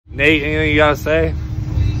Nate, anything you gotta say?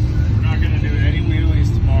 We're not gonna do any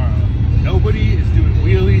wheelies tomorrow. Nobody is doing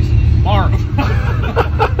wheelies tomorrow.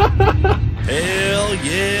 Hell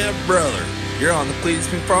yeah, brother. You're on the Cleetus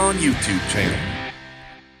McFarland YouTube channel.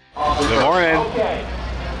 Good morning.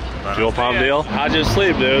 Fuel pump deal? How'd you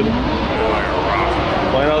sleep, dude?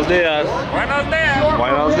 Buenos dias. Buenos dias.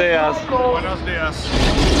 Buenos dias. Buenos dias.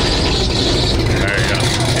 There you go.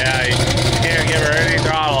 Yeah, you can't give her any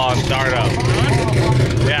throttle on startup.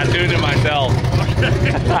 Yeah, tuned to myself.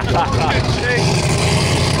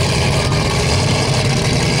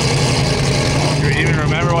 Do you even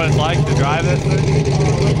remember what it's like to drive this thing?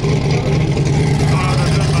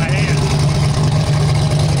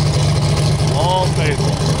 All faithful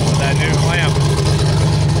with that new clamp.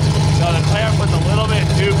 So the clamp was a little bit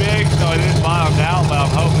too big, so it is bottomed out, but I'm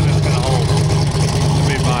hoping it's gonna hold. It'll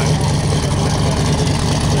be fine.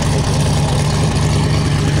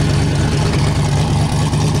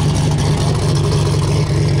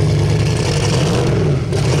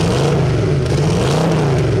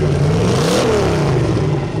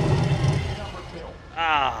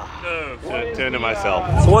 Tuned to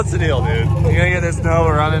myself. So what's the deal, dude? You gonna get this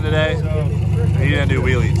Nova running today? Or you gonna do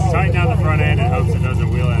wheelies? Tighten down the front end in hopes it doesn't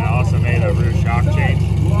wheel, and I also made a rear shock change.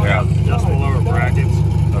 Yeah. Adjustable lower brackets.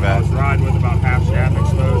 Okay. I was riding with about half shaft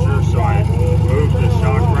exposure, so I moved the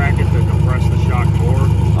shock bracket to compress the shock more.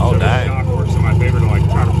 Oh, so dang. The shock works in my favor to like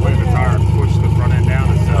try to play the tire and push the front end down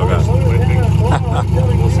instead of just lifting.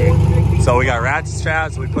 We'll see. So we got ratchet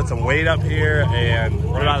straps, we put some weight up here, and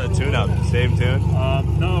what about the tune-up? Same tune?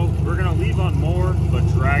 No, we're gonna leave on more, but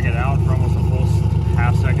drag it out for almost a full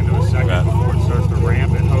half second to a second before it starts to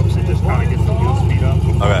ramp in hopes it just kind of gets the wheel speed up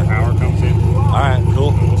before the power comes in. All right,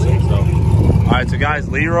 cool. We'll see. So, all right, so guys,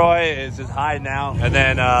 Leroy is just hiding out, and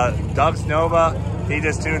then Doug's Nova, he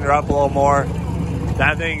just tuned her up a little more.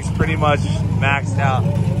 That thing's pretty much maxed out.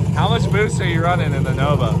 How much boost are you running in the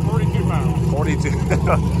Nova? 42 pounds. 42.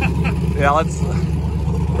 Yeah, let's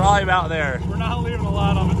probably about there. We're not leaving a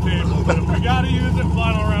lot on the table, but if we gotta use it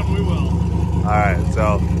final round, we will. All right,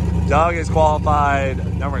 so Doug is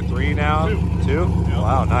qualified number 3 now. 2? Yep.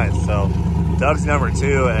 Wow, nice. So Doug's number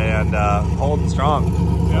 2 and holding strong.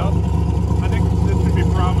 Yep. I think this should be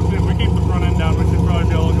promising. If we keep the front end down, we should probably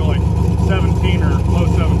be able to go like 17 or low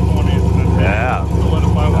 720s. And then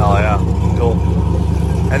solidify. Hell yeah, cool.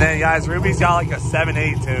 And then guys, Ruby's got like a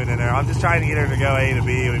 7/8 tune in there. I'm just trying to get her to go A to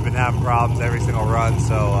B. We've been having problems every single run,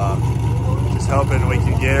 so just hoping we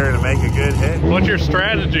can get her to make a good hit. What's your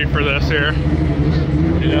strategy for this here?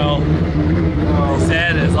 You know, they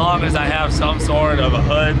said as long as I have some sort of a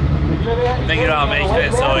hood, I'm thinking about making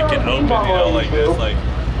it so it can open, you know, like this, like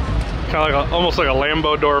kind of like almost like a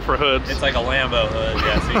Lambo door for hoods. It's like a Lambo hood,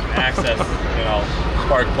 yeah, so you can access, you know,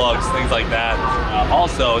 spark plugs, things like that.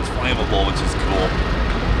 Also, it's flammable, which is cool.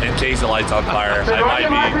 In case it lights on fire, I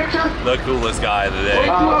might be the coolest guy of the day.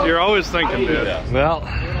 You're always thinking, dude. Yeah. Well,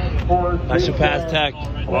 I should pass tech.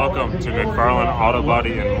 Welcome to McFarland Auto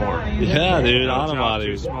Body and More. Yeah, dude, No auto job body.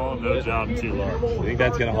 too small, no job too large. You think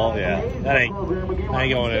that's gonna hold? Yeah, that ain't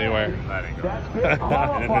going anywhere. That ain't going.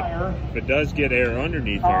 And if it does get air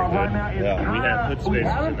underneath our hood, we have hood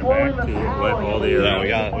spaces in the back to let all the air out.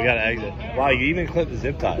 Yeah, we got to exit. Wow, you even clip the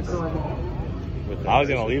zip ties. I was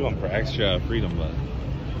gonna leave them for extra freedom, but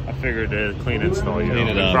I figured a clean install. You Clean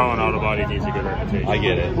know, it up. McFarland Auto Body needs a good reputation. I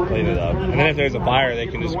get it. Clean it up. And then if there's a fire, they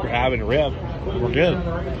can just grab and rip. We're good.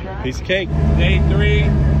 Piece of cake. Day 3.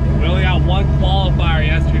 We only got one qualifier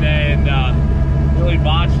yesterday, and really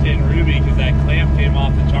botched in Ruby because that clamp came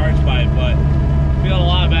off the charge pipe. But feeling a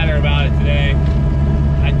lot better about it today.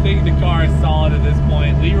 I think the car is solid at this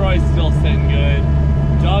point. Leroy's still sitting good.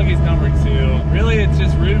 Doug is number 2. Really, it's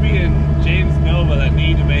just Ruby and James Nova that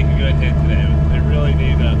need to make a good hit today. They really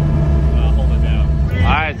need to hold it down. All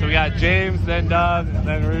right, so we got James, then Doug,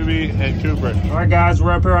 then Ruby, and Cooper. All right, guys,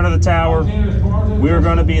 we're up here under the tower. We're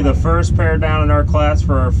going to be the first pair down in our class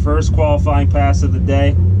for our first qualifying pass of the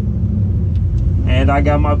day. And I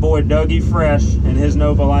got my boy Dougie Fresh and his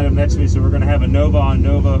Nova lined up next to me, so we're going to have a Nova on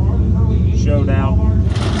Nova showdown.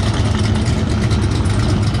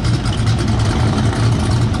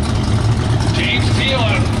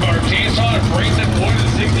 James on a brace at point of the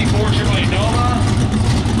 64 Chevrolet Nova.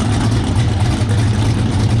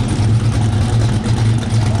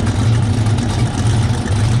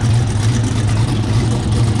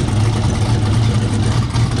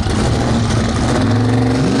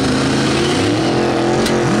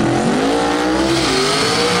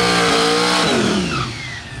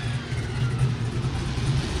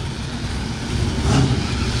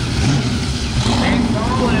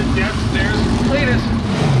 There's Cleetus.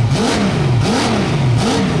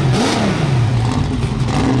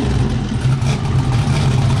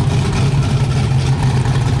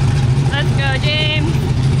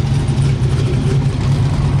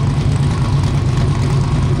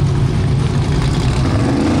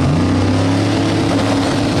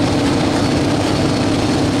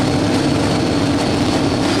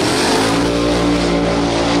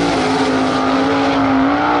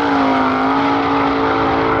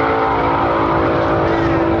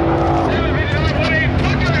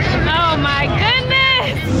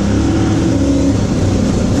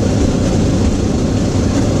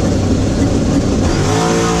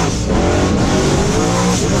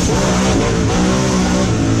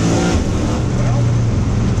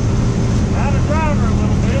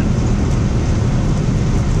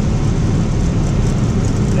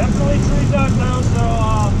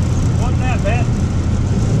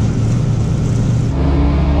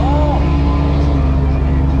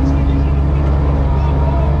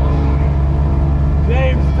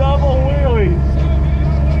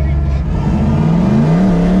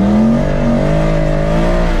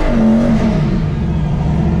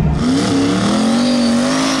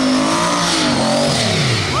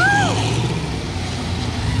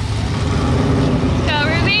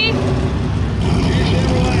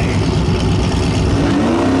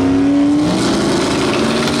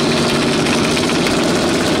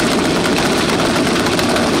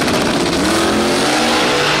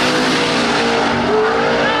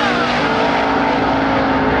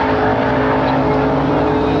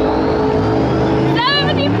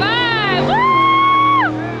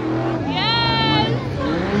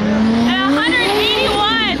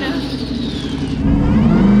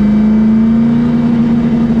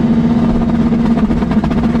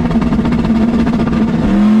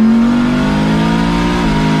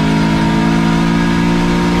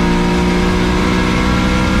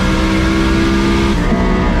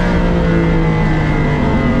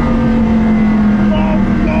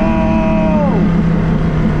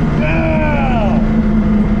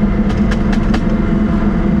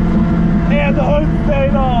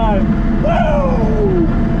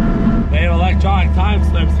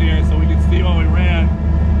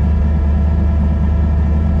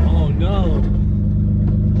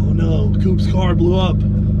 car blew up.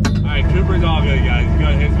 All right, Cooper's all good, guys. You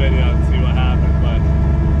got his video and see what happened, but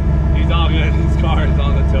he's all good. His car is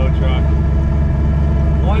on the tow truck.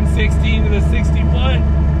 116 to the 60 foot.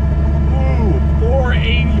 Ooh,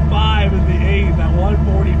 485 in the 8th at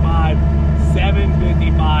 145,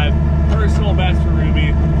 755. Personal best for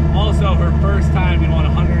Ruby. Also, her first time doing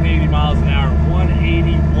 180 miles an hour,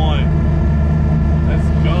 181. Let's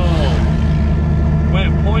go.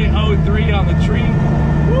 Went .03 on the tree.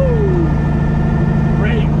 Woo!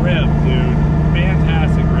 Great rip, dude.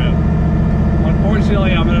 Fantastic rip.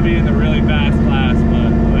 Unfortunately, I'm gonna be in the really fast class,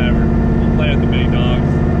 but whatever. We'll play with the big dogs.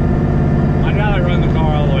 I'd rather run the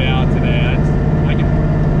car all the way out today. I can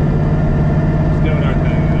just doing our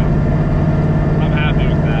thing, you know. I'm happy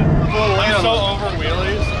with that. I'm so over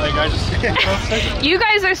wheelies. Like I just You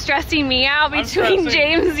guys are stressing me out between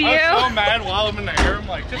James and you. I'm so mad while I'm in the air. I'm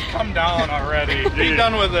like, just come down already. Be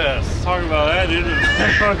done with this. Talking about that, dude.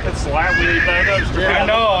 Fucking slap wheelie back up. I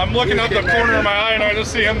know. I'm looking out the corner of my eye and I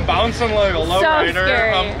just see him bouncing like a lowrider.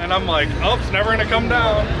 scary. And I'm like, oh, it's never gonna come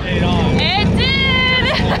down. It did!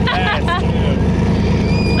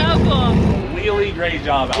 So cool. Wheelie, great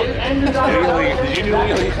job out there. Wheelie, did you do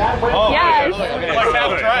wheelie? Oh, Yes. okay. Like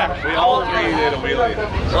half track. We all three did a wheelie.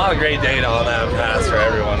 A lot of great data on that pass for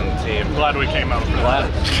everyone in the team. Glad we came out.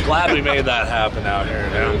 Glad we made that happen out here.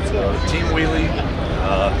 Dude. So, team wheelie.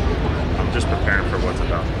 I'm just preparing for what's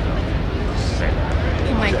about to come.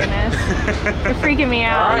 Oh my goodness. You're freaking me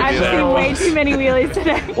out. Alright, I've yeah. seen way too many wheelies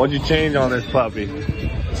today. What'd you change on this puppy?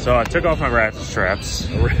 So I took off my ratchet straps.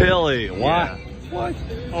 Really? Why? Yeah. What?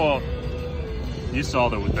 Oh, you saw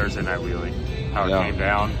the Thursday night wheelie, how it Yeah. came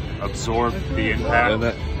down, absorbed the impact,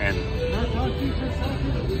 and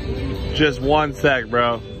Just one sec,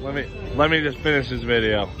 bro. Let me just finish this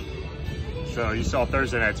video. so you saw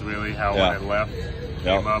Thursday night's wheelie, how Yeah. when it left,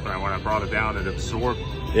 came up, and when I brought it down, it absorbed.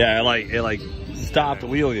 Yeah, it like stopped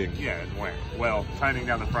wheeling. Yeah, it went. Well, tightening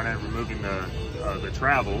down the front end, removing the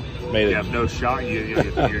travel, Made you it- have no shock.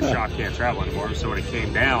 Your shock can't travel anymore. So when it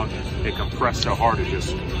came down, it compressed so hard it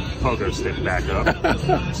just pogo stick back up.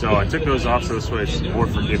 So I took those off so this way it's more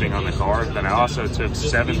forgiving on the car. Then I also took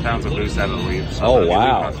 7 pounds of boost out of the leaf. So Oh, I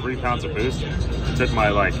wow. about 3 pounds of boost. I took my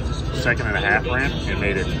like 2.5 ramp and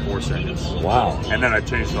made it 4 seconds. Wow. And then I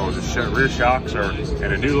changed all the rear shocks are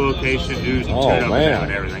in a new location, new Oh, tune up man.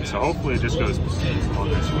 and everything. So hopefully it just goes on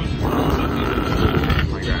this one.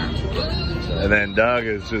 Like that. And then Doug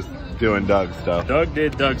is just doing Doug stuff. Doug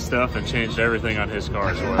did Doug stuff and changed everything on his car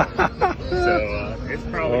as well. So it's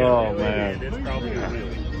probably Oh, gonna man. It's probably gonna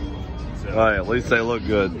really. So, All right, at least they look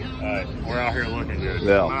good. we're out here looking good.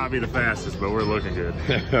 Yeah. Might not be the fastest, but we're looking good.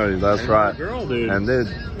 That's right. Girl, dude. And dude,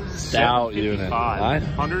 stout unit.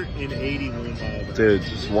 181 miles. Dude,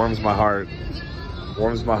 just warms my heart.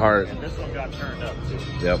 Warms my heart. And this one got turned up too.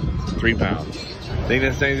 Yep, 3 pounds. Think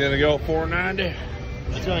this thing's gonna go 490?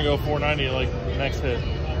 It's gonna go 490 like next hit.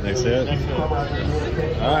 Next hit? Next hit.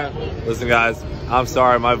 All right. Listen, guys, I'm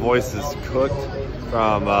sorry my voice is cooked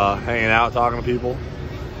from hanging out, talking to people.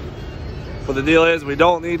 But the deal is, we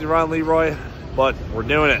don't need to run Leroy, but we're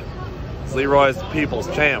doing it. It's Leroy's the people's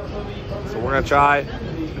champ. So we're gonna try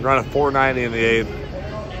and run a 490 in the 8th,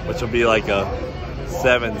 which will be like a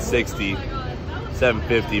 760,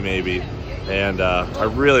 750 maybe. And I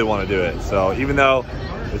really want to do it. So even though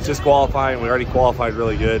it's just qualifying, we already qualified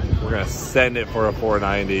really good, we're gonna send it for a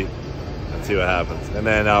 490 and see what happens. And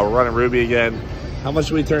then we're running Ruby again. How much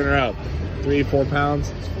should we turn her out? 3, 4 pounds?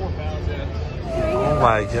 It's 4 pounds, yeah. Oh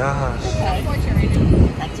my gosh.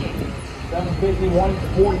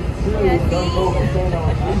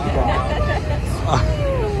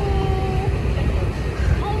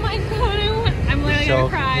 751.42. Oh my god, I'm literally gonna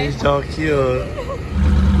cry. He's so cute.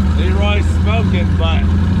 Leroy's smoking, but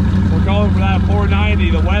we're going for that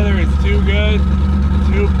 490. The weather is too good,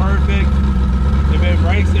 too perfect. If it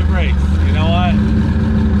breaks, it breaks. You know what?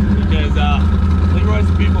 Because Leroy's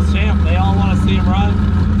the people's champ. They all want to see him run.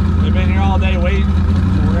 They've been here all day waiting,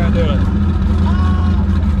 so we're gonna do it.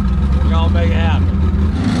 We're gonna make it happen.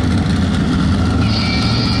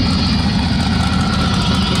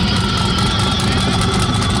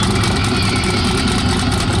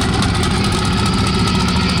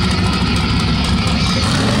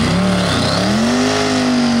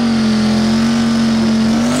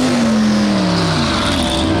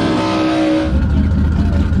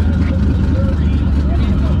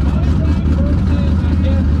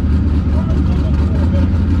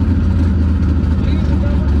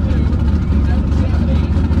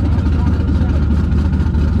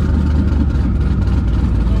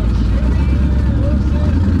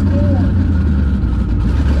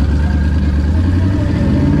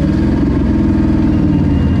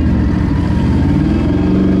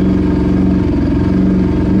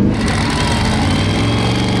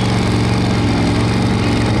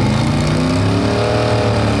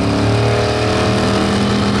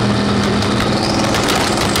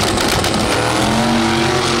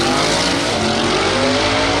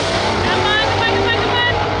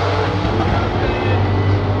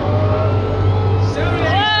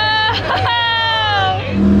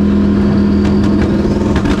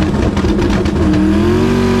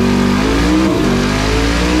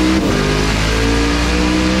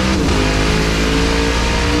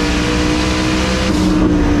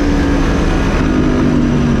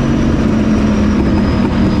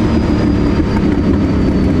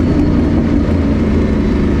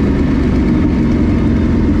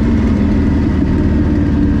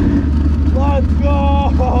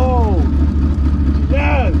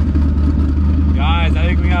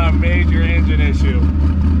 to.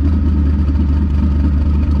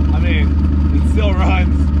 I mean, it still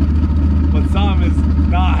runs, but some is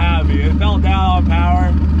not happy. It fell down on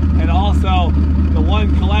power, and also the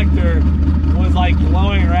one collector was like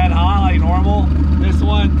glowing red hot like normal. This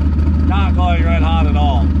one, not glowing red hot at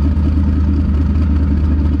all.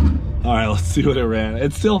 All right, let's see what it ran.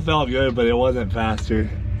 It still felt good, but it wasn't faster.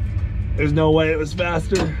 There's no way it was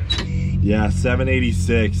faster. Yeah,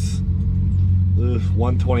 786. Ugh,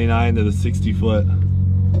 129 to the 60 foot.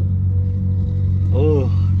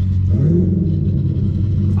 Oh,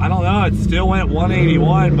 I don't know. It still went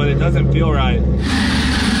 181, but it doesn't feel right.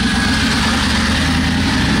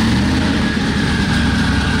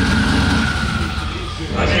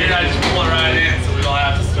 I figured I'd just pull it right in so we don't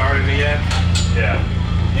have to start it again. Yeah.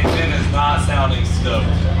 Engine is not sounding stoked.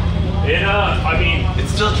 I mean,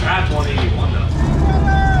 it's still trapped 181 though.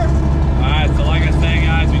 Alright, so like I said,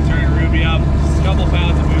 guys, we turned Ruby up just a couple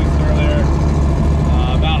pounds of boost earlier.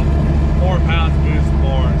 About 4 pounds of boost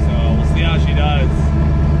more, so we'll see how she does.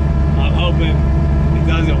 I'm hoping it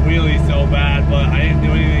doesn't wheelie so bad, but I didn't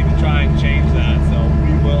do anything to try and change that, so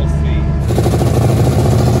we will see.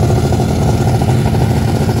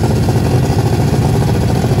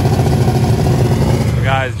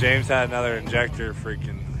 Guys, James had another injector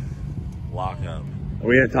freaking lockup. Are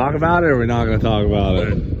we gonna talk about it or are we not gonna talk about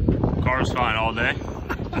it? Car's fine all day.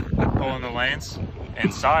 Pulling the lanes.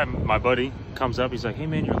 Inside, my buddy comes up, he's like, hey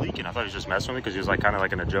man, you're leaking. I thought he was just messing with me because he was like kind of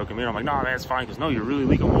like in a joking mood. I'm like, no man, it's fine. He goes, no, you're really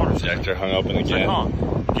leaking water. Injector hung open again. Like,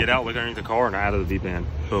 oh, get out, look underneath the car and out of the V-band.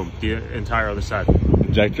 Boom, the entire other side.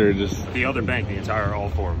 Injector just... The other bank, the entire, all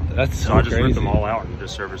 4 of them. That's so I just crazy. ripped them all out and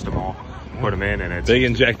just serviced them all. Put them in and it's... Big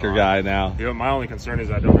injector guy now. You know, my only concern is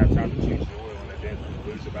I don't have time to change the oil and it did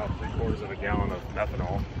lose about 3/4 of a gallon of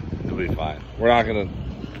methanol. It'll be fine. We're not gonna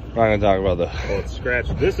talk about the... Well, it's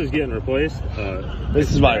scratched. This is getting replaced. This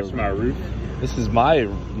is my roof. This is my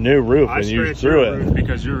new roof and you threw it. Roof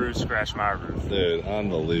because your roof scratched my roof. Dude,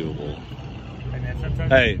 unbelievable. And then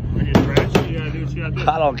sometimes hey, when you scratch, you gotta do what you gotta do.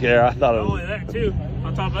 I don't care. I thought it was... Only that too.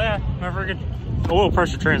 On top of that, my freaking oil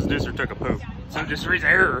pressure transducer took a poop. So it just reads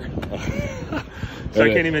error. So I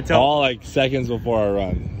can't even tell. All like seconds before I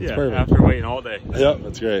run. It's perfect. After waiting all day. Yep,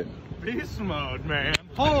 that's great. Beast mode, man.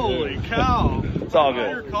 Holy cow. It's all good.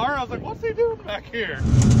 Your car, I was like, what's he doing back here?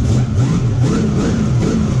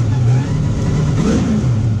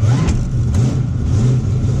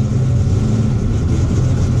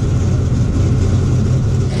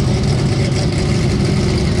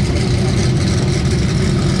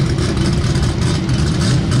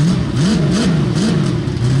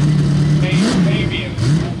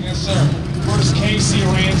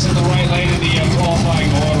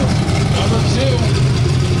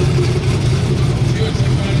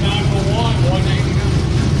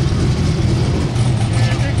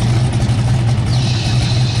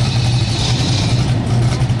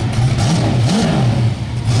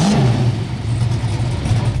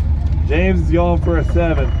 James is going for a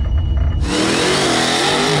 7.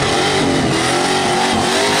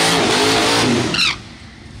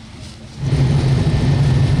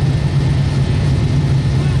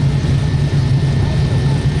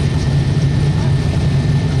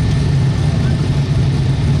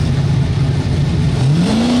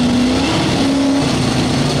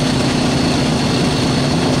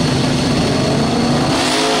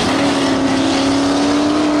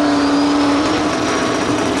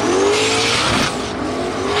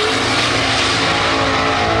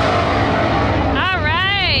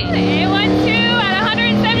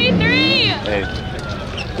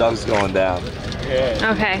 Doug's going down.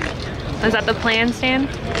 Okay. Is that the plan, Stan?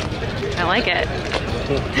 I like it.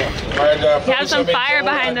 You have some fire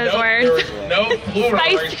behind those words. No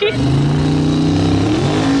fluid. Spicy.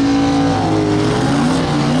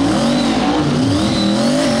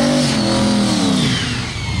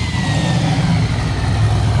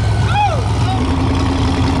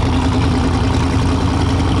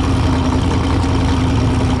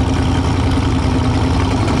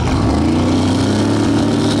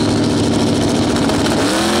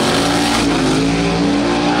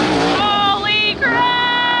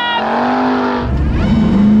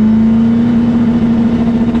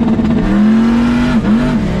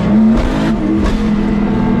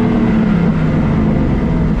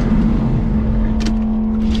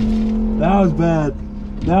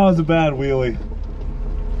 That was a bad wheelie.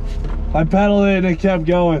 I pedaled it and it kept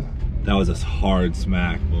going. That was a hard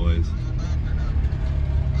smack, boys.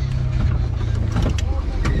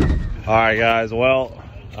 All right, guys. Well,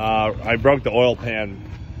 I broke the oil pan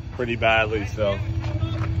pretty badly, so.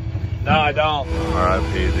 No, I don't.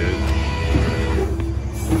 R.I.P., dude.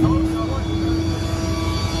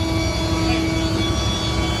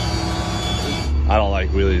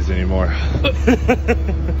 wheelies anymore.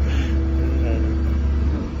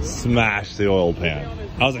 Smashed the oil pan.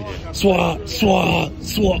 I was like, swat, swat,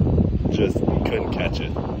 swat. Just couldn't catch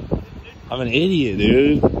it. I'm an idiot,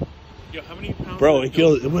 dude. Yo, how many pounds? Bro,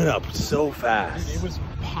 it went up so fast. It was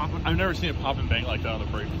popping. I've never seen it pop and bang like that on the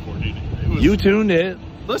brake before, dude. It was, You tuned it.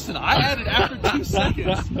 Listen, I had it after 2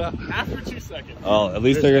 seconds. After 2 seconds. Oh, at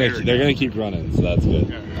least they're gonna keep running, so that's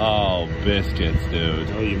good. Oh, biscuits, dude.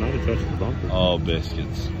 Oh, you might have touched the bumper. Oh,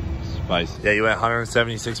 biscuits. Spicy. Yeah, you went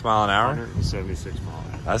 176 mile an hour? 176 mile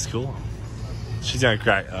an hour. That's cool. She's gonna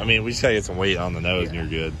crack. I mean, we just gotta get some weight on the nose and you're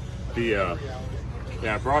good. Yeah,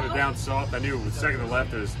 I brought it down soft. I knew it was second to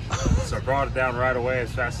left, so I brought it down right away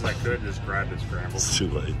as fast as I could and just grabbed it, scrambled. It's too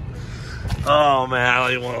late. Oh man, I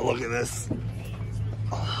don't even want to look at this.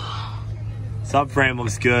 Subframe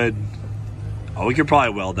looks good. Oh, we could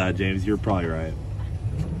probably weld that, James. You're probably right.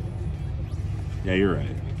 Yeah, you're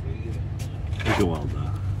right. We can weld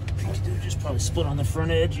that. Dude, just probably split on the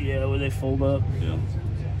front edge, yeah, where they fold up. Yeah.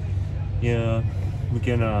 Yeah, we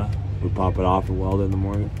can We pop it off and weld it in the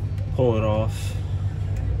morning. pull it off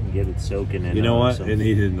and get it soaking in. You know what? It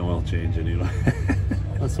needed an oil change anyway.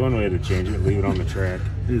 That's one way to change it, leave it on the track.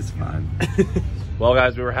 It's fine. Well,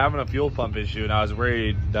 guys, we were having a fuel pump issue, and I was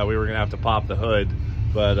worried that we were going to have to pop the hood,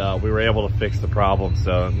 but we were able to fix the problem.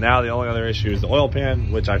 So now the only other issue is the oil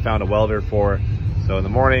pan, which I found a welder for. So in the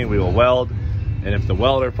morning, we will weld, and if the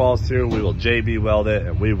welder falls through, we will JB weld it,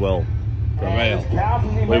 and we will prevail.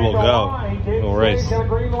 We will go. We'll race. I'm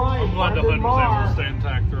glad the hood was able to stay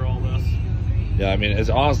intact through all this. Yeah, I mean,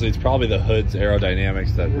 honestly, it's probably the hood's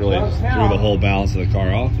aerodynamics that really threw the whole balance of the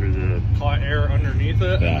car off. Caught air underneath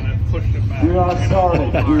it Yeah. and it pushed it back. You're not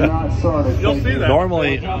started. You're not started. You'll see that.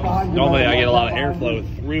 Normally I get a lot of airflow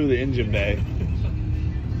through the engine bay.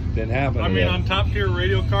 Didn't happen. I mean, yet. on top tier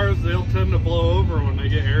radio cars, they'll tend to blow over when they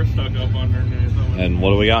get air stuck up underneath them. And what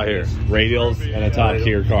do we got here? Radials and a top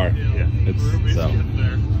tier car. Yeah. It's so.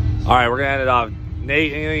 There. All right, we're gonna end it off.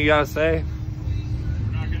 Nate, anything you gotta say?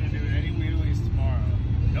 We're not gonna do any wheelies tomorrow.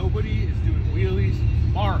 Nobody is doing wheelies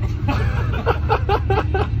tomorrow.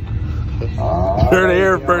 You're gonna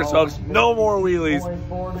hear it first, folks. No more wheelies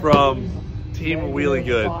from Team Wheelie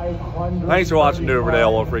Good. Thanks for watching New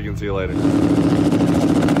Riverdale. We'll freaking see you later.